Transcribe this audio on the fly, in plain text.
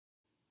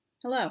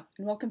Hello,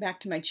 and welcome back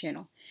to my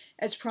channel.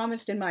 As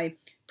promised in my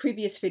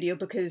previous video,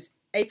 because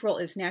April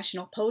is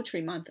National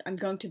Poetry Month, I'm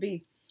going to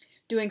be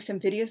doing some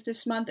videos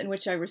this month in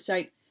which I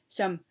recite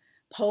some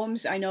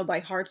poems I know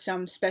by heart,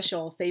 some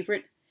special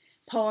favorite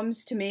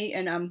poems to me,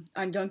 and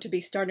I'm going to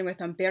be starting with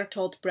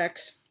Bertolt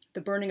Brecht's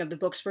The Burning of the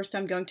Books. First,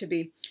 I'm going to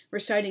be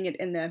reciting it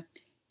in the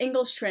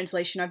English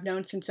translation I've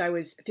known since I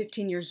was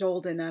 15 years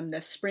old in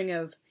the spring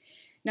of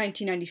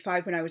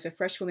 1995 when I was a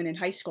freshwoman in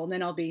high school, and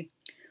then I'll be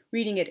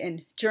reading it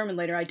in German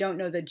later. I don't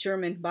know the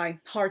German by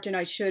heart, and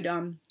I should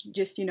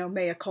just,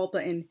 mea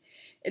culpa in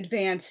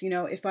advance,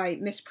 if I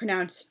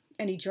mispronounce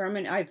any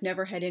German. I've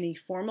never had any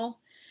formal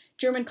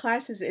German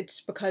classes.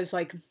 It's because,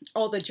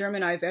 all the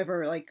German I've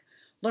ever,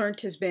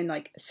 learned has been,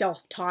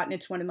 self-taught, and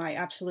it's one of my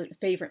absolute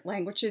favorite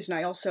languages, and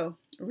I also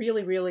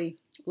really, really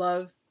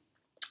love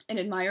and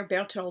admire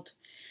Bertolt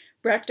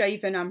Brecht. I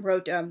even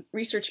wrote a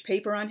research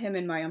paper on him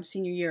in my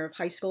senior year of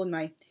high school in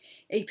my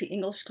AP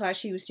English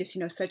class. He was just,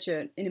 such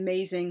an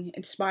amazing,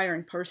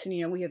 inspiring person.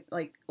 We have,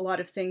 a lot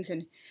of things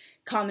in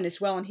common as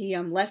well. And he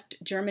left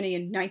Germany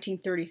in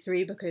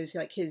 1933 because,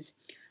 his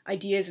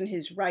ideas and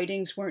his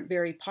writings weren't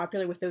very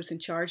popular with those in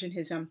charge. And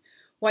his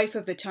wife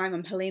of the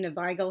time, Helena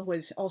Weigel,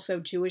 was also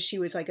Jewish. She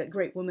was, a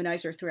great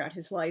womanizer throughout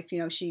his life.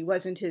 She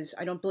wasn't his,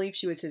 I don't believe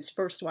she was his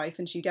first wife,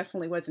 and she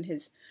definitely wasn't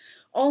his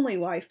only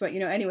wife. But,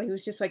 anyway, he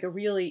was just, a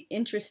really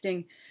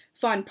interesting,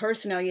 fun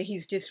person.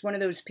 He's just one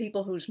of those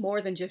people who's more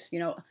than just,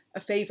 a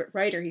favorite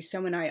writer. He's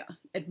someone I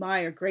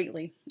admire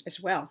greatly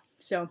as well.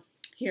 So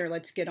here,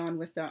 let's get on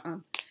with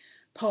the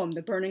poem,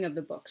 The Burning of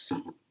the Books.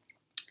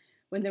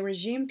 When the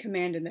regime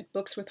commanded that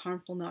books with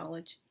harmful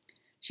knowledge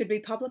should be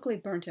publicly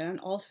burnt on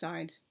all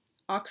sides,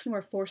 oxen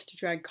were forced to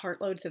drag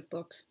cartloads of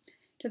books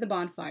to the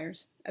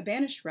bonfires. A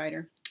banished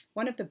writer,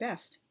 one of the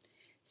best,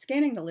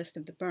 scanning the list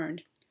of the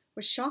burned,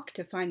 was shocked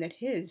to find that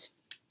his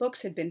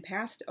books had been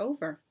passed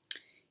over.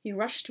 He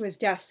rushed to his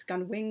desk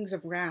on wings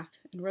of wrath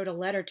and wrote a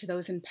letter to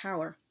those in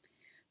power.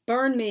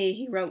 "Burn me,"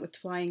 he wrote with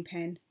flying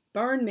pen.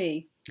 "Burn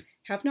me.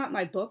 Have not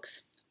my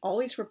books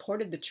always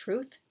reported the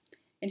truth?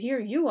 And here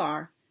you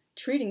are,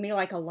 treating me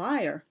like a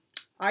liar.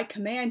 I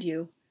command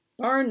you,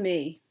 burn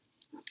me."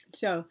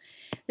 So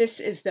this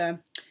is the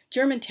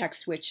German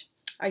text, which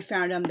I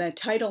found. The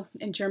title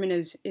in German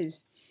is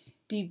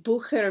Die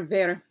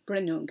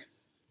Bücherverbrennung.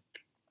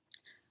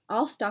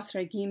 Als das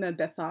Regime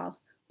befahl,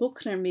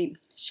 Bücher mit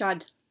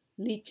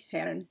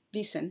schadlicheren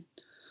Wissen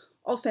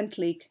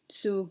öffentlich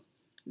zu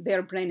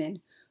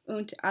verbrennen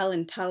und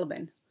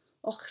allenthalben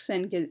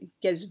Ochsen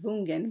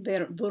gezwungen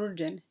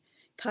wurden,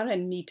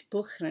 Karren mit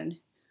Büchern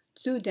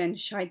zu den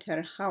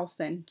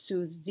Scheiterhaufen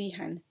zu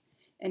ziehen,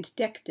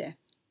 entdeckte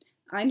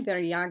ein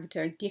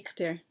verjagter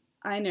Dichter,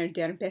 einer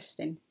der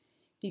besten,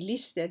 die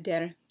Liste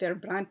der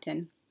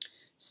verbrannten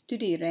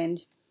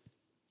Studierend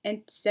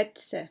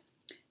entsetzte,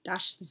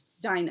 dass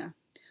seine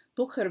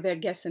Bücher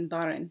vergessen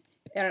waren.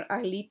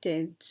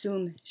 Eilte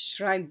zum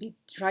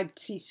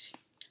Schreibtisch,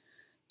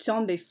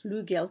 zum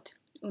Beflügelt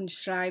und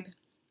schrieb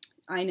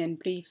einen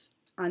Brief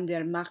an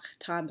der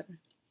Machthaber.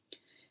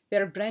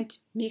 "Verbrennt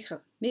mich,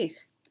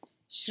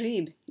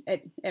 schrieb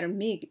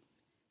mit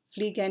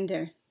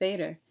fliegender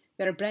Feder,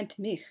 verbrennt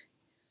mich,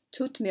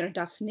 tut mir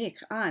das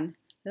nicht an,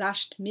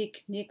 lasst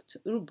mich nicht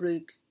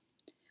übrig.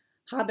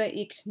 Habe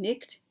ich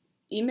nicht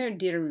immer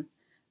die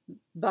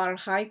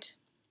Wahrheit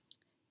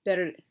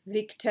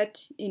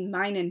berichtet in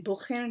meinen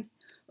Büchern,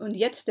 und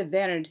jetzt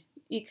werde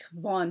ich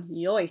von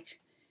euch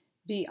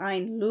wie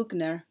ein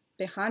Lügner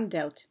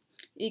behandelt.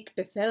 Ich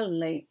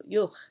befehle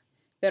euch,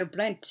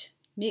 verbrennt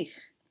mich."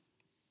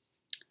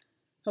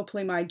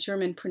 Hopefully my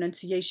German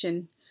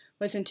pronunciation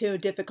wasn't too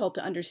difficult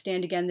to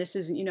understand. Again, this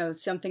isn't,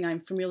 something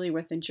I'm familiar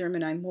with in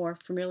German. I'm more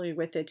familiar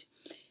with it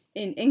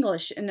in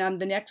English. And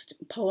the next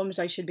poems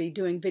I should be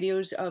doing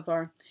videos of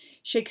are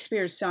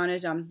Shakespeare's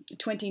sonnet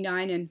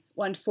 29 and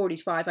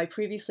 145. I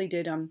previously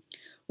did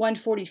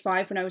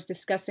 145 when I was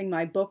discussing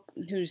my book,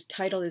 whose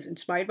title is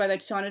inspired by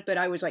that sonnet, but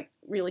I was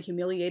really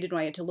humiliated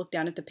when I had to look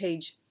down at the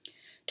page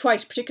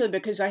twice, particularly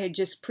because I had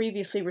just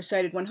previously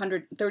recited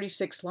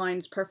 136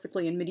 lines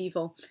perfectly in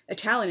medieval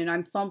Italian, and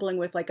I'm fumbling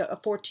with a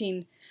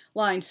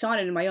 14-line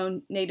sonnet in my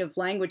own native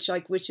language,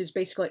 which is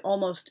basically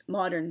almost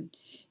modern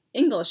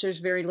English. There's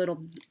very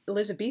little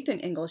Elizabethan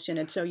English in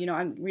it, so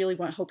I really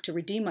hope to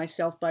redeem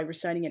myself by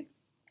reciting it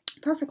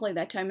perfectly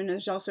that time. And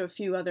there's also a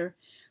few other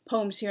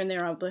poems here and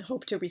there I'll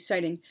hope to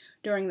reciting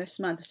during this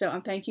month.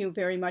 So thank you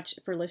very much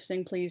for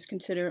listening. Please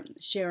consider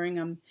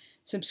sharing,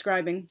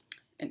 subscribing,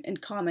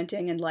 and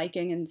commenting and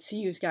liking, and see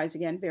you guys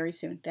again very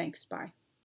soon. Thanks. Bye.